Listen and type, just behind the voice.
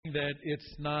that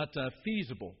it's not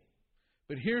feasible.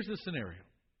 But here's the scenario.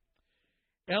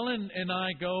 Ellen and I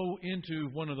go into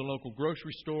one of the local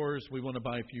grocery stores. We want to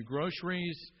buy a few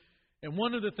groceries. And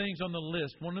one of the things on the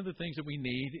list, one of the things that we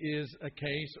need is a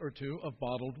case or two of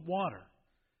bottled water.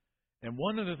 And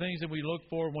one of the things that we look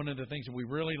for, one of the things that we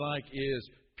really like is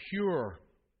pure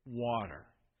water.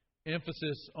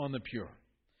 Emphasis on the pure.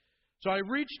 So I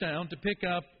reached down to pick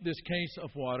up this case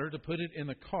of water to put it in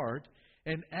the cart.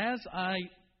 And as I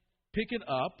pick it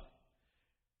up,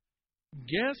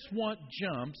 guess what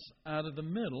jumps out of the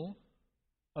middle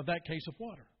of that case of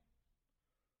water?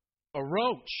 A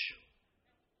roach.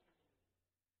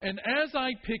 And as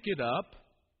I pick it up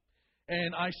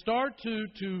and I start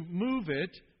to move it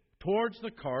towards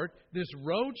the cart, this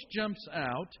roach jumps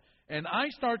out and I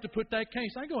start to put that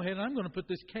case. I go ahead and I'm going to put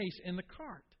this case in the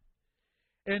cart.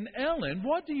 And Ellen,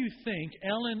 what do you think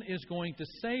Ellen is going to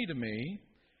say to me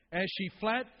as she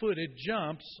flat-footed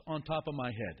jumps on top of my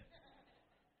head?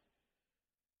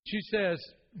 She says,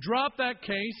 drop that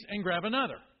case and grab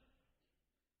another.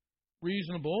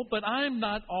 Reasonable, but I'm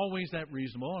not always that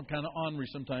reasonable. I'm kind of ornery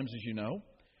sometimes, as you know.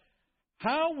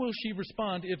 How will she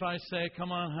respond if I say,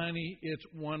 come on, honey, it's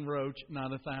one roach, not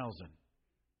 1,000?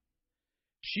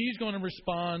 She's going to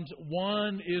respond,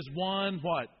 one is one,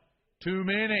 what? Too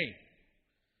many.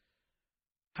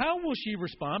 How will she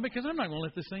respond? Because I'm not going to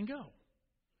let this thing go.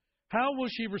 How will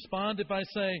she respond if I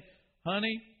say,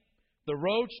 honey, the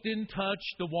roach didn't touch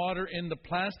the water in the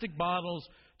plastic bottles.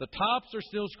 The tops are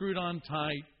still screwed on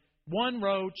tight. One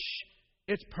roach,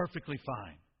 it's perfectly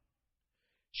fine.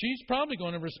 She's probably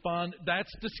going to respond,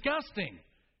 that's disgusting.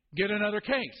 Get another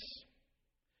case.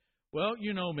 Well,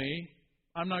 you know me.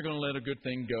 I'm not going to let a good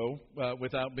thing go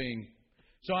without being.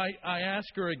 So I ask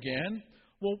her again,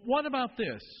 well, what about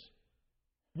this?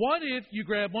 What if you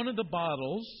grab one of the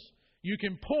bottles, you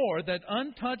can pour that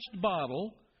untouched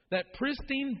bottle, that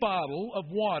pristine bottle of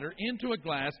water into a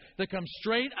glass that comes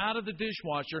straight out of the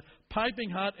dishwasher, piping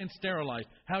hot and sterilized.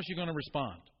 How's she going to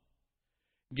respond?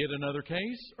 Get another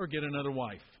case or get another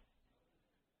wife?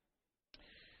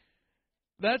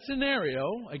 That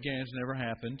scenario, again, it's never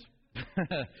happened,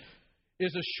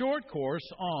 is a short course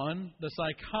on the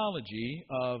psychology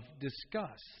of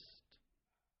disgust.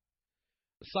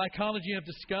 The psychology of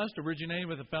disgust originated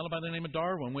with a fellow by the name of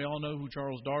Darwin. We all know who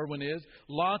Charles Darwin is.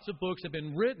 Lots of books have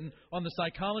been written on the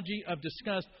psychology of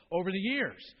disgust over the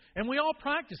years. And we all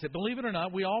practice it. Believe it or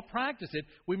not, we all practice it.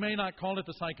 We may not call it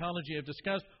the psychology of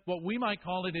disgust. What we might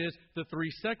call it is the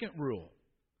 3-second rule.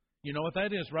 You know what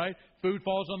that is, right? Food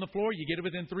falls on the floor, you get it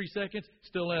within 3 seconds,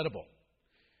 still edible.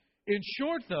 In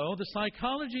short, though, the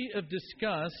psychology of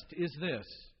disgust is this.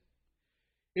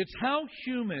 It's how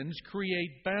humans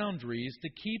create boundaries to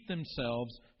keep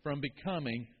themselves from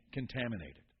becoming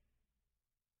contaminated.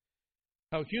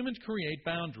 How humans create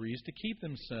boundaries to keep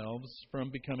themselves from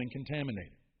becoming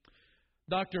contaminated.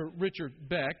 Dr. Richard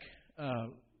Beck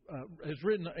has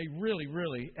written a really,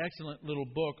 really excellent little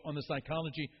book on the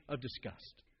psychology of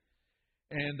disgust.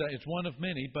 And it's one of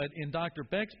many, but in Dr.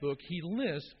 Beck's book, he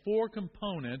lists 4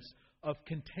 components of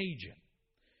contagion.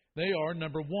 They are,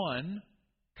 number 1,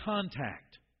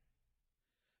 contact.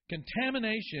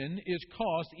 Contamination is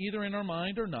caused either in our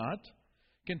mind or not.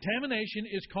 Contamination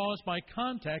is caused by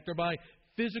contact or by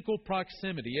physical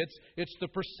proximity. It's the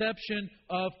perception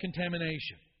of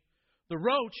contamination. The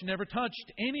roach never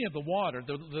touched any of the water,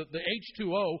 the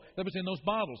H2O that was in those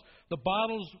bottles. The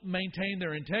bottles maintain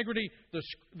their integrity.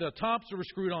 The tops are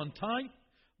screwed on tight,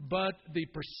 but the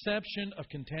perception of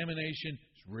contamination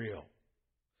is real.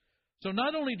 So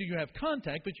not only do you have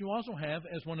contact, but you also have,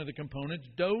 as one of the components,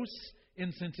 dose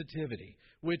insensitivity,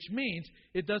 which means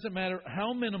it doesn't matter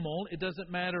how minimal, it doesn't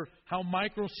matter how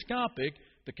microscopic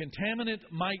the contaminant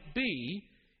might be,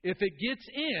 if it gets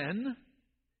in,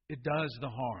 it does the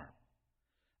harm.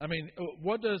 I mean,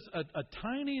 what does a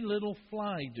tiny little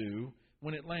fly do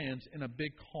when it lands in a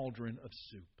big cauldron of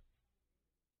soup?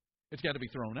 It's got to be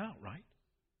thrown out, right?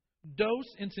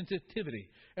 Dose insensitivity.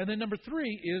 And then number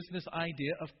 3 is this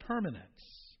idea of permanence.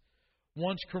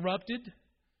 Once corrupted,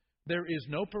 there is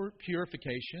no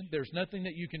purification. There's nothing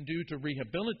that you can do to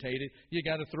rehabilitate it. You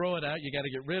got to throw it out. You got to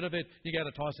get rid of it. You got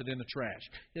to toss it in the trash.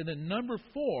 And then number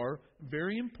 4,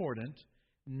 very important,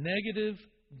 negative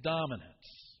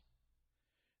dominance.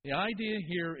 The idea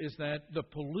here is that the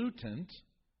pollutant,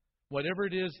 whatever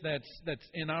it is that's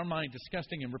in our mind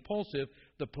disgusting and repulsive,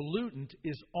 the pollutant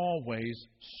is always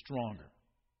stronger.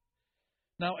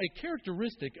 Now, a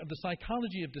characteristic of the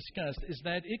psychology of disgust is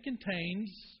that it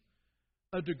contains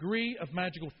a degree of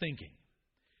magical thinking.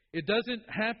 It doesn't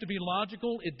have to be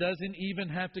logical. It doesn't even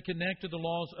have to connect to the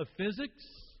laws of physics.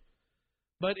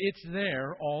 But it's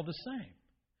there all the same.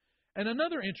 And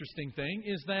another interesting thing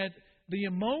is that the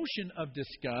emotion of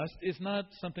disgust is not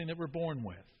something that we're born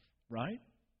with, right?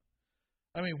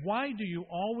 I mean, why do you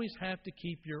always have to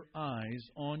keep your eyes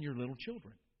on your little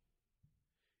children?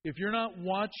 If you're not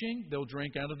watching, they'll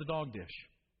drink out of the dog dish.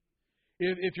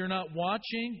 If you're not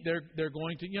watching, they're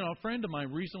going to, a friend of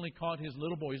mine recently caught his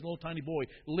little tiny boy,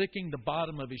 licking the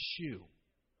bottom of his shoe.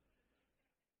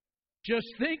 Just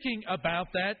thinking about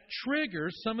that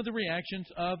triggers some of the reactions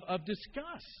of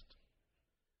disgust.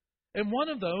 And one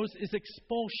of those is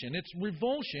expulsion. It's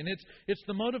revulsion. It's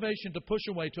the motivation to push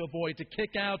away, to avoid, to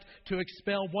kick out, to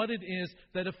expel what it is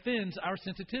that offends our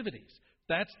sensitivities.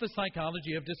 That's the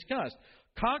psychology of disgust.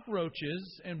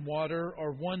 Cockroaches and water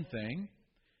are one thing.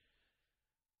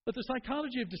 But the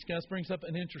psychology of disgust brings up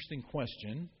an interesting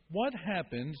question. What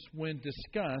happens when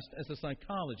disgust as a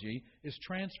psychology is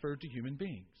transferred to human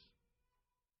beings?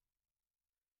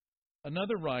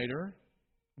 Another writer,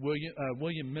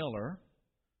 William Miller,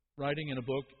 writing in a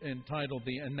book entitled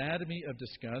The Anatomy of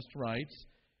Disgust, writes,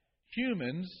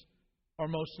 humans are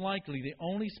most likely the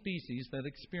only species that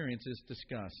experiences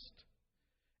disgust.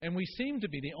 And we seem to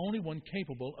be the only one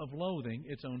capable of loathing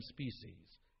its own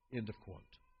species. End of quote.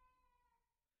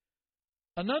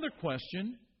 Another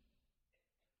question,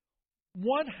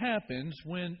 what happens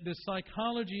when the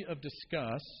psychology of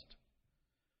disgust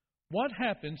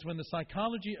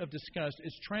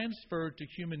is transferred to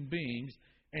human beings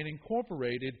and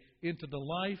incorporated into the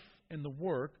life and the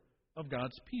work of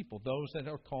God's people, those that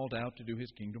are called out to do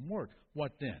His kingdom work?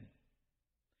 What then?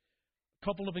 A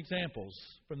couple of examples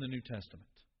from the New Testament.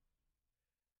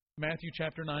 Matthew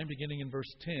chapter 9, beginning in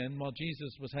verse 10, while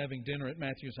Jesus was having dinner at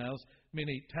Matthew's house,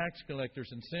 many tax collectors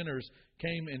and sinners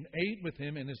came and ate with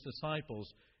Him and His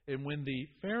disciples. And when the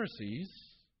Pharisees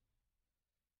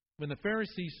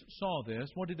saw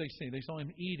this, what did they see? They saw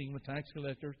Him eating with tax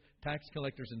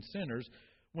collectors and sinners.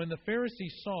 When the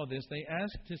Pharisees saw this, they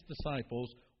asked His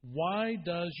disciples, "Why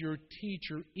does your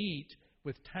teacher eat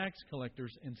with tax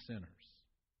collectors and sinners?"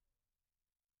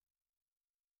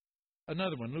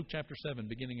 Another one, Luke chapter 7,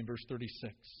 beginning in verse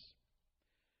 36.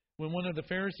 When one of the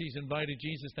Pharisees invited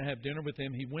Jesus to have dinner with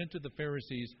him, he went to the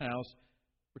Pharisee's house,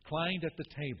 reclined at the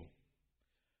table.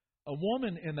 A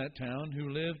woman in that town who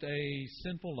lived a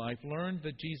sinful life learned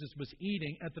that Jesus was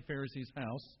eating at the Pharisee's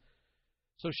house,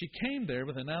 so she came there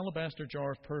with an alabaster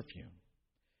jar of perfume.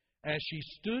 As she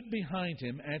stood behind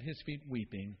him at his feet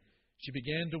weeping, she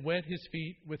began to wet his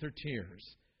feet with her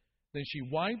tears. Then she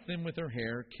wiped them with her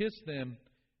hair, kissed them,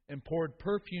 and poured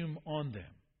perfume on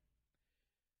them.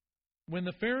 When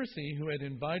the Pharisee who had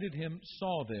invited him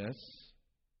saw this,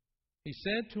 he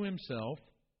said to himself,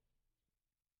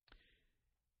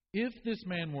 "If this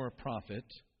man were a prophet,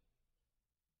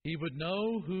 he would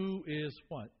know who is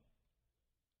what?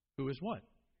 Who is what?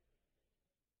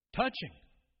 Touching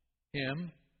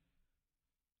him,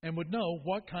 and would know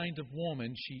what kind of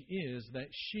woman she is, that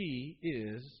she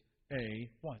is a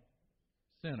what?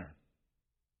 Sinner."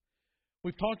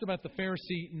 We've talked about the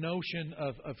Pharisee notion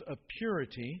of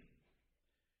purity.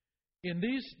 In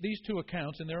these two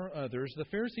accounts, and there are others, the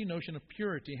Pharisee notion of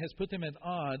purity has put them at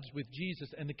odds with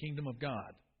Jesus and the kingdom of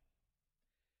God.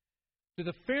 To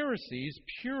the Pharisees,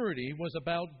 purity was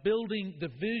about building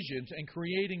divisions and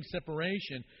creating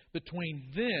separation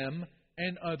between them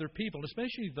and other people,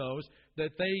 especially those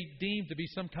that they deemed to be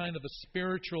some kind of a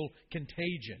spiritual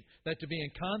contagion, that to be in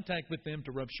contact with them,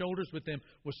 to rub shoulders with them,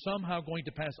 was somehow going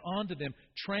to pass on to them,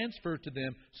 transfer to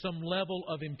them some level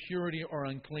of impurity or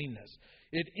uncleanness.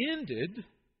 It ended,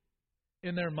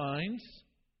 in their minds,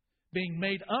 being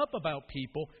made up about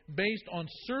people based on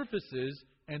surfaces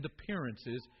and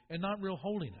appearances and not real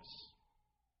holiness.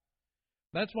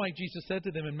 That's why Jesus said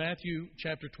to them in Matthew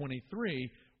chapter 23,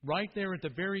 right there at the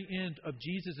very end of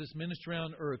Jesus' ministry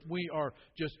on earth, we are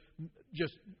just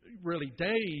really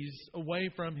days away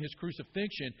from His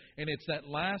crucifixion, and it's that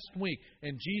last week,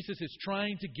 and Jesus is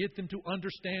trying to get them to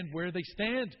understand where they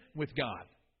stand with God.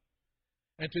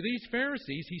 And to these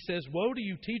Pharisees, He says, "Woe to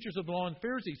you, teachers of the law and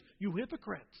Pharisees, you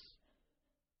hypocrites!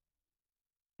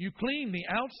 You clean the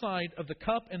outside of the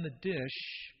cup and the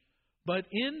dish, but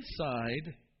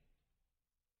inside,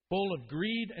 full of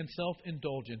greed and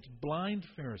self-indulgence, blind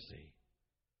Pharisee.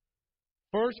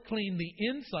 First clean the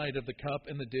inside of the cup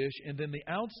and the dish, and then the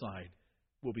outside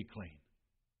will be clean."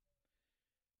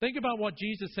 Think about what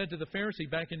Jesus said to the Pharisee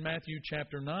back in Matthew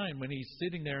chapter 9 when he's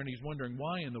sitting there and he's wondering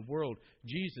why in the world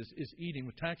Jesus is eating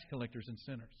with tax collectors and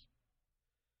sinners.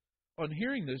 On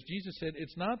hearing this, Jesus said,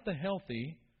 "It's not the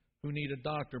healthy who need a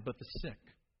doctor, but the sick.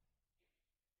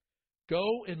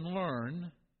 Go and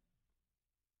learn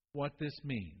what this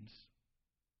means.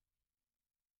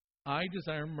 I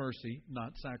desire mercy,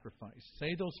 not sacrifice.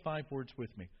 Say those 5 words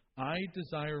with me. I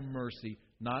desire mercy,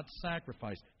 not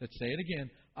sacrifice. Let's say it again.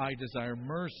 I desire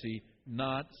mercy,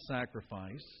 not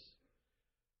sacrifice.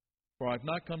 For I've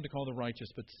not come to call the righteous,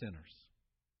 but sinners.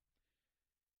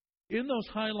 In those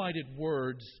highlighted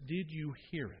words, did you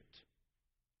hear it?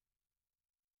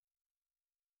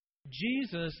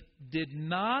 Jesus did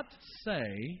not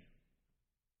say,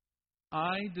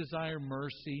 I desire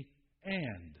mercy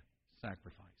and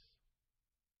sacrifice.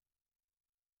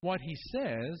 What he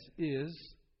says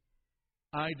is,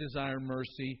 I desire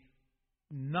mercy,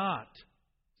 not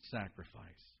sacrifice.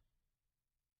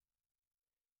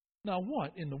 Now,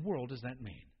 what in the world does that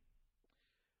mean?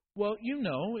 Well, you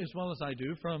know as well as I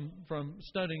do from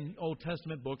studying Old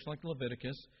Testament books like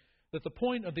Leviticus, that the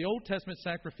point of the Old Testament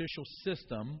sacrificial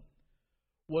system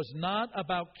was not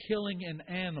about killing an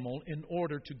animal in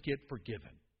order to get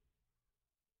forgiven.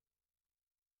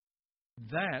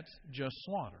 That's just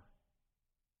slaughter.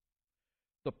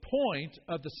 The point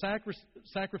of the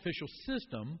sacrificial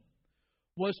system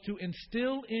was to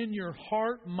instill in your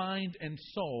heart, mind, and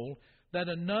soul that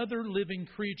another living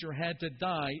creature had to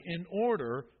die in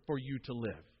order for you to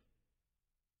live.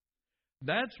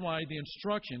 That's why the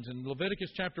instructions in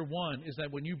Leviticus chapter 1 is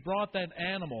that when you brought that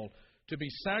animal to be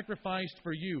sacrificed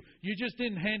for you, you just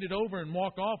didn't hand it over and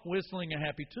walk off whistling a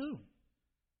happy tune.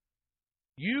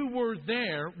 You were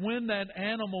there when that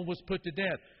animal was put to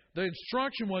death. The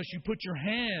instruction was you put your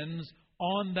hands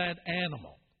on that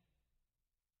animal.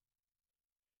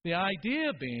 The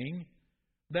idea being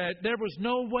that there was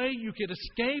no way you could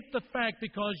escape the fact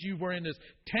because you were in this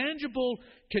tangible,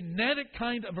 kinetic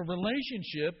kind of a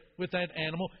relationship with that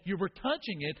animal. You were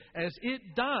touching it as it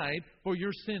died for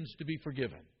your sins to be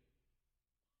forgiven.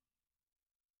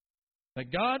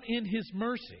 That God in His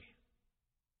mercy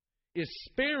is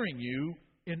sparing you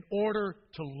in order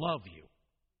to love you,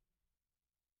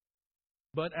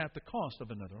 but at the cost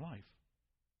of another life.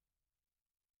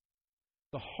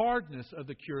 The hardness of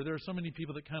the cure, there are so many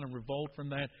people that kind of revolt from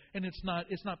that, and it's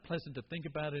not pleasant to think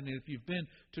about it. And if you've been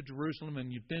to Jerusalem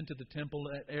and you've been to the temple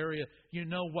area, you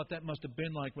know what that must have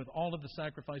been like with all of the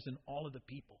sacrifice and all of the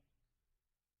people.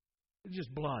 It's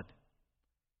just blood.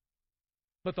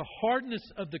 But the hardness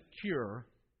of the cure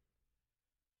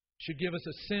should give us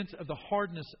a sense of the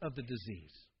hardness of the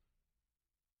disease.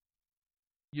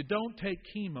 You don't take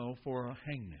chemo for a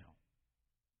hangnail.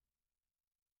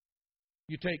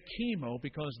 You take chemo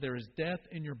because there is death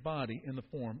in your body in the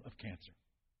form of cancer.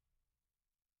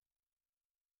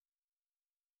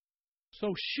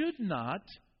 So should not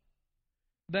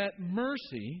that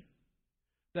mercy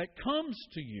that comes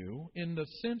to you in the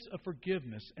sense of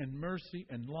forgiveness and mercy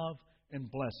and love and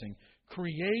blessing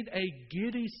create a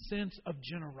giddy sense of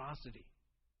generosity?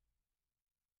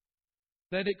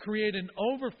 That it create an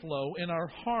overflow in our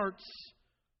hearts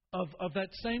of that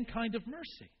same kind of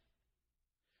mercy.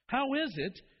 How is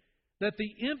it that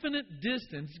the infinite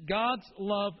distance God's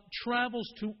love travels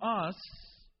to us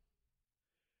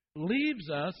leaves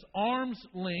us arm's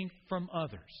length from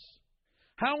others?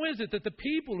 How is it that the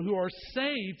people who are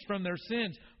saved from their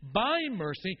sins by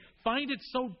mercy find it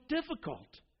so difficult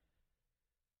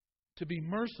to be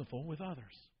merciful with others?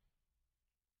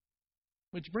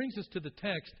 Which brings us to the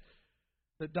text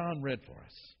that Don read for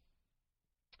us.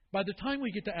 By the time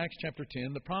we get to Acts chapter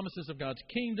 10, the promises of God's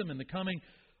kingdom and the coming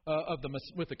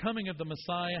with the coming of the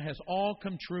Messiah has all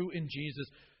come true in Jesus.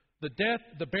 The death,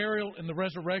 the burial, and the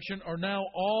resurrection are now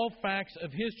all facts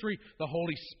of history. The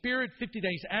Holy Spirit, 50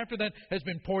 days after that, has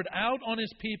been poured out on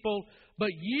His people.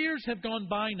 But years have gone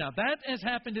by now. That has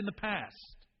happened in the past.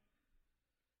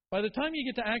 By the time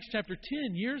you get to Acts chapter 10,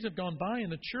 years have gone by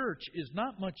and the church is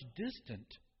not much distant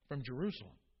from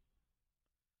Jerusalem.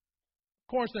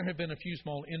 Of course, there have been a few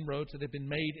small inroads that have been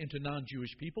made into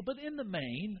non-Jewish people, but in the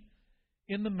main,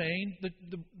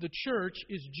 the church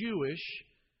is Jewish,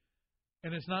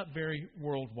 and it's not very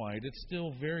worldwide. It's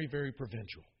still very, very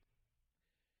provincial.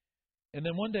 And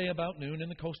then one day about noon in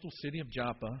the coastal city of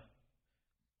Joppa,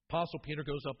 Apostle Peter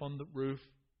goes up on the roof,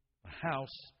 a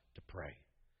house, to pray.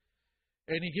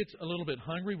 And he gets a little bit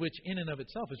hungry, which in and of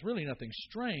itself is really nothing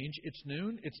strange. It's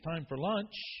noon. It's time for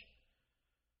lunch.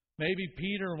 Maybe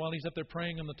Peter, while he's up there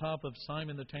praying on the top of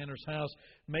Simon the tanner's house,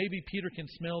 maybe Peter can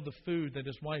smell the food that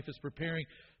his wife is preparing.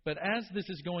 But as this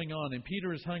is going on and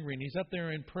Peter is hungry and he's up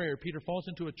there in prayer, Peter falls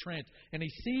into a trance and he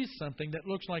sees something that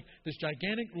looks like this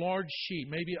gigantic large sheet,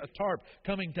 maybe a tarp,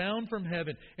 coming down from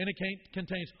heaven. And it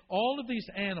contains all of these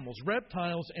animals,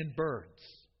 reptiles and birds.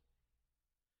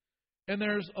 And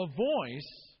there's a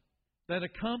voice that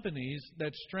accompanies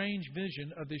that strange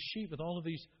vision of this sheet with all of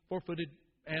these four-footed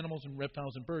animals and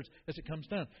reptiles and birds as it comes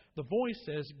down. The voice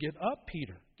says, "Get up,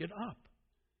 Peter, get up.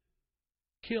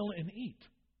 Kill and eat."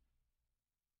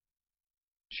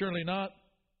 "Surely not,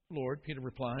 Lord," Peter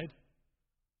replied.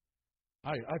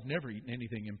 I've never eaten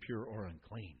anything impure or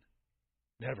unclean.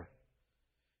 Never."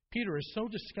 Peter is so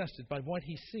disgusted by what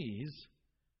he sees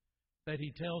that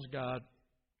he tells God,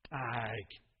 "I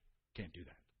can't do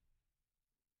that."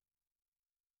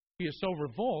 He is so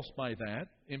revulsed by that,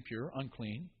 impure,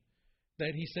 unclean,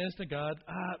 that he says to God,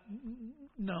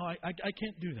 "No, I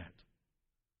can't do that."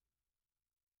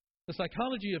 The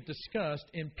psychology of disgust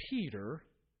in Peter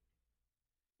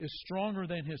is stronger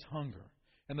than his hunger.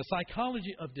 And the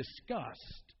psychology of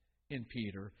disgust in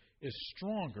Peter is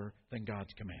stronger than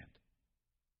God's command.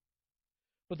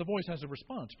 But the voice has a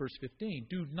response. Verse 15,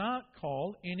 "Do not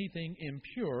call anything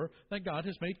impure that God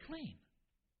has made clean."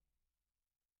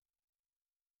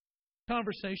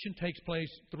 Conversation takes place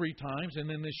 3 times, and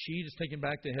then this sheet is taken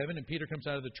back to heaven, and Peter comes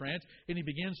out of the trance, and he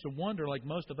begins to wonder, like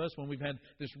most of us when we've had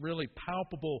this really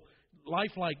palpable,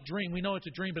 lifelike dream. We know it's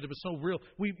a dream, but it was so real.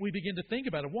 We begin to think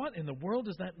about it. What in the world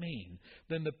does that mean?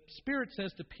 Then the Spirit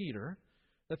says to Peter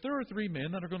that there are 3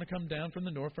 men that are going to come down from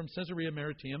the north, from Caesarea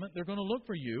Maritima. They're going to look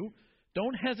for you.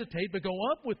 Don't hesitate, but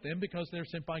go up with them because they're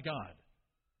sent by God.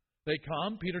 They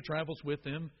come. Peter travels with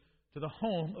them to the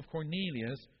home of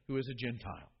Cornelius, who is a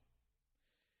Gentile.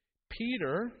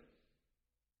 Peter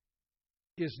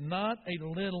is not a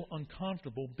little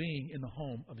uncomfortable being in the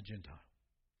home of a Gentile.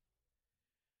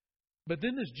 But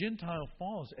then this Gentile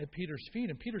falls at Peter's feet,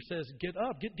 and Peter says, "Get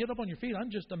up, get up on your feet.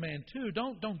 I'm just a man too.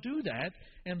 Don't do that."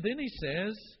 And then he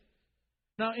says,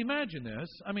 now imagine this.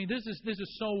 I mean, this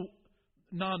is so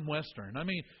non-Western. I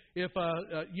mean, if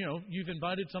you've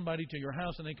invited somebody to your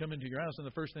house and they come into your house, and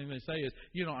the first thing they say is,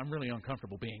 "I'm really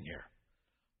uncomfortable being here.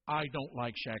 I don't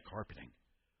like shag carpeting."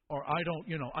 Or I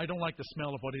don't like the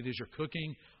smell of what it is you're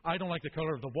cooking. I don't like the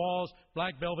color of the walls.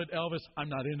 Black velvet Elvis, I'm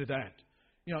not into that.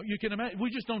 You can imagine, we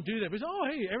just don't do that. We say, "Oh,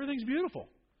 hey, everything's beautiful."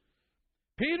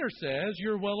 Peter says,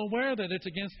 "You're well aware that it's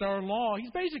against our law."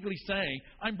 He's basically saying,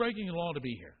 "I'm breaking the law to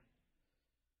be here.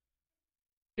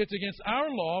 It's against our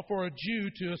law for a Jew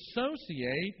to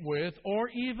associate with or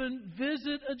even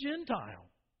visit a Gentile.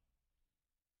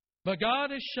 But God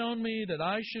has shown me that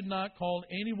I should not call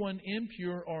anyone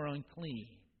impure or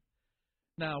unclean."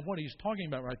 Now, what he's talking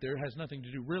about right there has nothing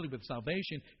to do really with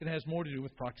salvation. It has more to do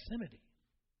with proximity.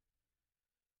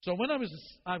 "So when I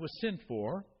was sent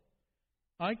for,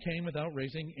 I came without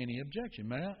raising any objection."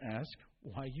 May I ask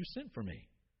why you sent for me?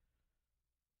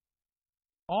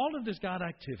 All of this God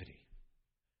activity,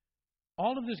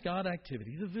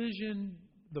 the vision,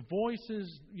 the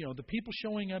voices, the people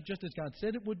showing up just as God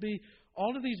said it would be,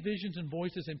 all of these visions and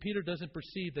voices, and Peter doesn't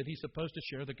perceive that he's supposed to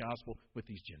share the gospel with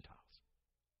these Gentiles.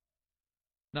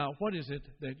 Now, what is it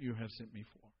that you have sent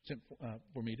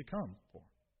for me to come for?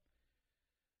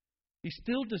 He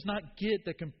still does not get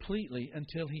that completely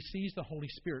until he sees the Holy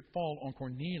Spirit fall on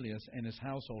Cornelius and his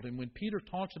household. And when Peter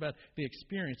talks about the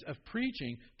experience of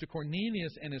preaching to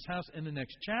Cornelius and his house in the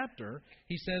next chapter,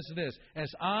 he says this,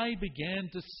 "As I began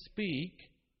to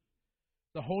speak,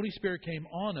 the Holy Spirit came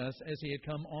on us as he had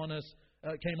come on us,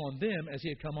 came on them as he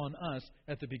had come on us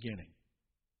at the beginning."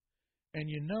 And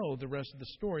you know the rest of the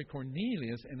story.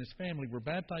 Cornelius and his family were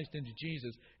baptized into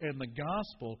Jesus, and the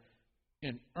gospel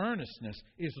in earnestness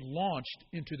is launched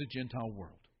into the Gentile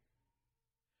world.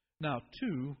 Now,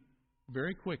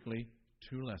 very quickly,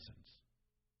 2 lessons.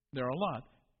 There are a lot.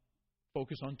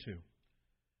 Focus on 2.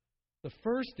 The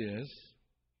first is,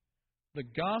 the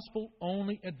gospel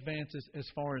only advances as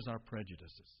far as our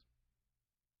prejudices.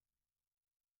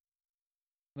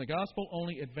 The gospel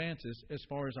only advances as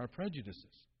far as our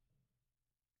prejudices.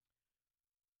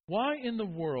 Why in the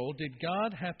world did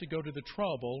God have to go to the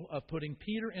trouble of putting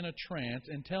Peter in a trance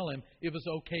and tell him it was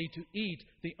okay to eat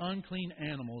the unclean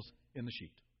animals in the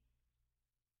sheet?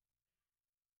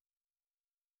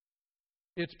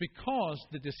 It's because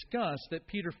the disgust that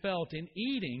Peter felt in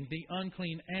eating the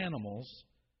unclean animals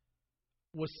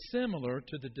was similar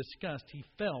to the disgust he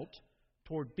felt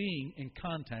toward being in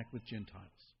contact with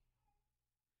Gentiles.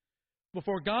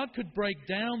 Before God could break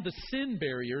down the sin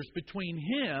barriers between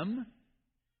him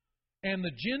and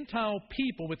the Gentile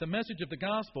people with the message of the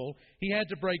gospel, he had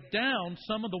to break down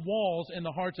some of the walls in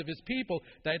the hearts of his people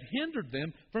that hindered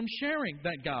them from sharing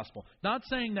that gospel. Not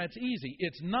saying that's easy.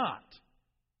 It's not.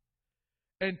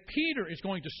 And Peter is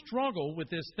going to struggle with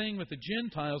this thing with the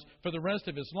Gentiles for the rest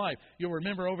of his life. You'll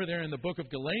remember over there in the book of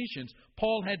Galatians,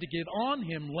 Paul had to get on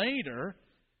him later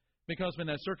because when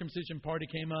that circumcision party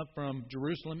came up from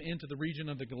Jerusalem into the region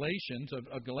of the Galatians,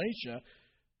 of Galatia,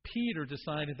 Peter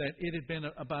decided that it had been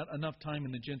about enough time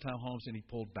in the Gentile homes, and he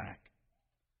pulled back.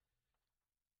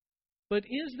 But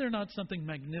is there not something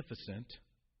magnificent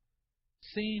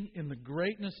seen in the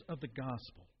greatness of the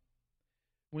gospel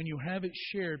when you have it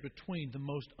shared between the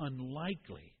most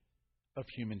unlikely of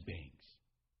human beings?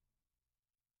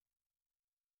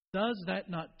 Does that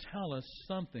not tell us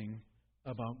something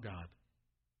about God?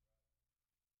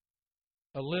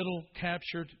 A little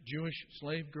captured Jewish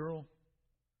slave girl,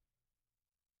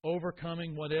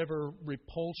 overcoming whatever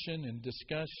repulsion and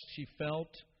disgust she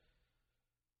felt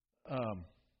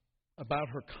about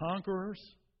her conquerors,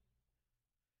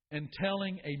 and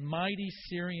telling a mighty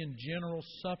Syrian general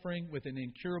suffering with an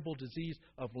incurable disease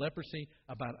of leprosy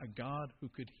about a God who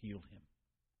could heal him.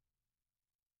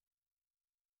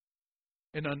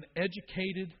 An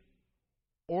uneducated,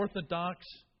 Orthodox,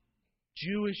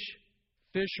 Jewish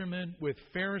fisherman with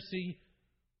Pharisee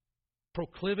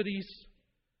proclivities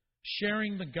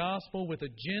sharing the gospel with a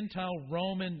Gentile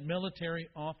Roman military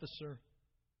officer,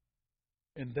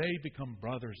 and they become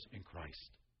brothers in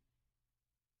Christ.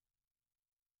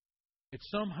 It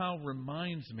somehow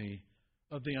reminds me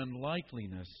of the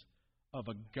unlikeliness of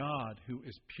a God who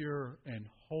is pure and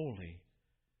holy,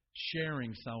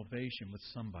 sharing salvation with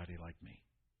somebody like me.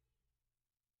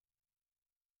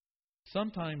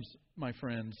 Sometimes, my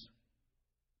friends,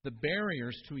 the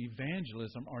barriers to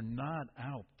evangelism are not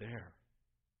out there.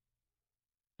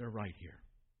 They're right here.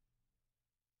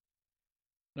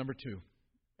 Number 2,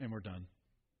 and we're done.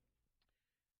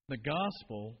 The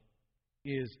gospel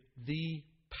is the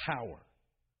power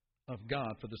of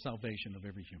God for the salvation of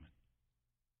every human.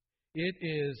 It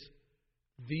is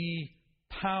the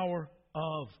power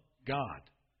of God.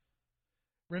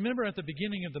 Remember at the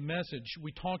beginning of the message,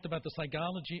 we talked about the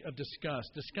psychology of disgust.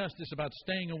 Disgust is about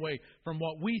staying away from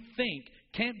what we think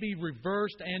can't be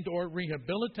reversed and or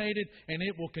rehabilitated, and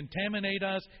it will contaminate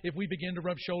us if we begin to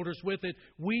rub shoulders with it.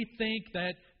 We think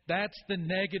that that's the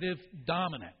negative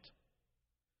dominant.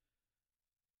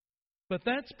 But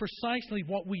that's precisely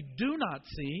what we do not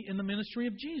see in the ministry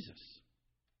of Jesus.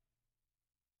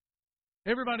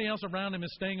 Everybody else around him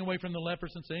is staying away from the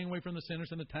lepers and staying away from the sinners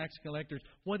and the tax collectors.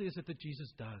 What is it that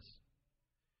Jesus does?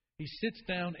 He sits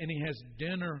down and he has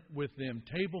dinner with them,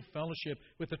 table fellowship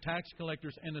with the tax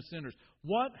collectors and the sinners.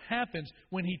 What happens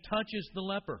when he touches the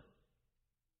leper?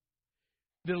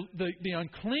 The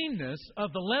uncleanness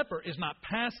of the leper is not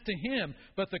passed to him,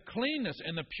 but the cleanness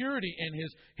and the purity and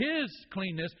his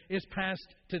cleanness is passed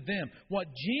to them. What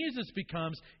Jesus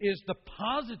becomes is the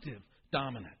positive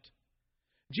dominant.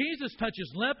 Jesus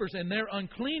touches lepers and their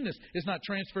uncleanness is not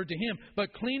transferred to him,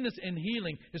 but cleanness and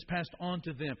healing is passed on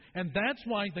to them. And that's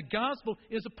why the gospel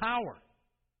is a power.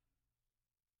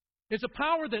 It's a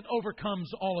power that overcomes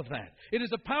all of that. It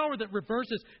is a power that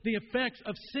reverses the effects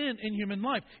of sin in human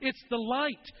life. It's the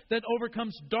light that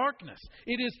overcomes darkness.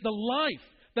 It is the life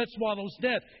that swallows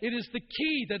death. It is the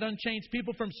key that unchains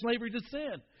people from slavery to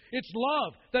sin. It's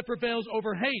love that prevails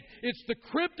over hate. It's the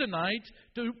kryptonite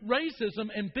to racism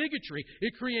and bigotry.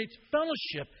 It creates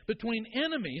fellowship between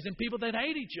enemies and people that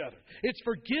hate each other. It's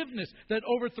forgiveness that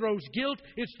overthrows guilt.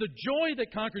 It's the joy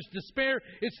that conquers despair.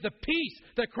 It's the peace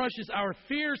that crushes our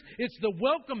fears. It's the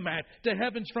welcome mat to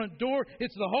heaven's front door.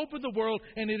 It's the hope of the world,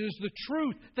 and it is the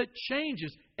truth that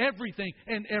changes everything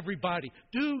and everybody.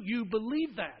 Do you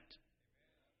believe that?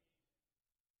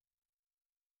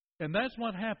 And that's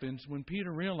what happens when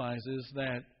Peter realizes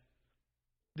that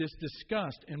this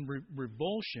disgust and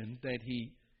revulsion that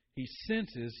he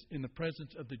senses in the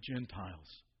presence of the Gentiles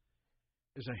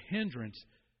is a hindrance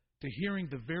to hearing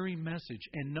the very message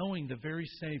and knowing the very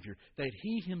Savior that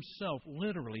he himself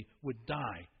literally would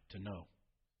die to know,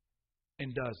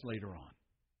 and does later on.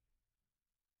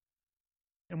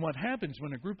 And what happens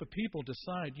when a group of people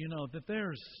decide,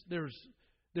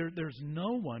 that there's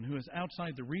no one who is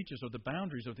outside the reaches or the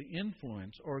boundaries or the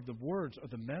influence or the words or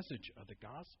the message of the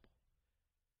gospel.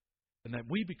 And that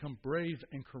we become brave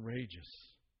and courageous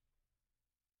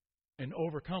and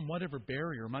overcome whatever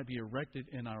barrier might be erected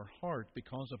in our heart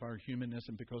because of our humanness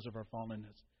and because of our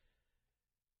fallenness.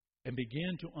 And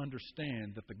begin to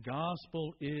understand that the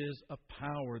gospel is a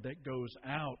power that goes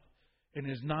out and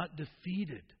is not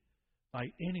defeated by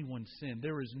anyone's sin.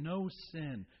 There is no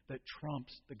sin that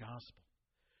trumps the gospel.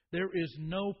 There is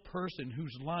no person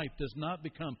whose life does not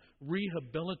become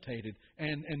rehabilitated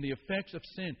and the effects of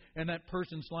sin and that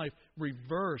person's life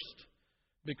reversed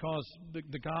because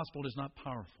the gospel is not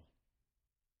powerful.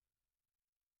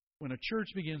 When a church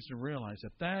begins to realize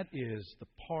that is the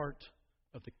part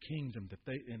of the kingdom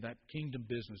in that kingdom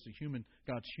business,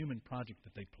 God's human project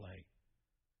that they play,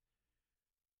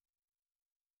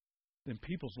 then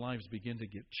people's lives begin to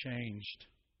get changed,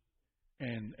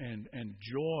 and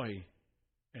joy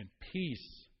and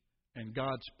peace and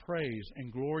God's praise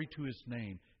and glory to His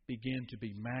name begin to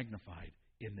be magnified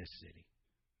in this city.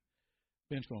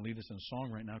 Ben's going to lead us in a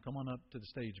song right now. Come on up to the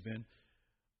stage, Ben.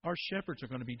 Our shepherds are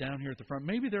going to be down here at the front.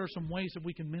 Maybe there are some ways that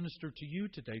we can minister to you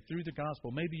today through the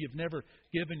gospel. Maybe you've never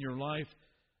given your life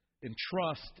in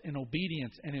trust, in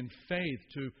obedience, and in faith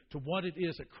to what it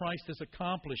is that Christ has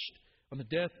accomplished on the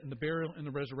death and the burial and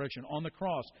the resurrection, on the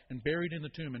cross and buried in the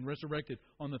tomb and resurrected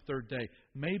on the third day.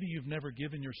 Maybe you've never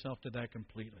given yourself to that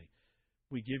completely.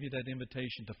 We give you that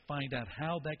invitation to find out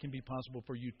how that can be possible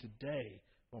for you today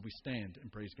while we stand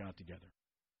and praise God together.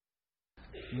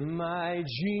 My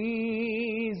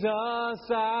Jesus,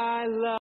 I love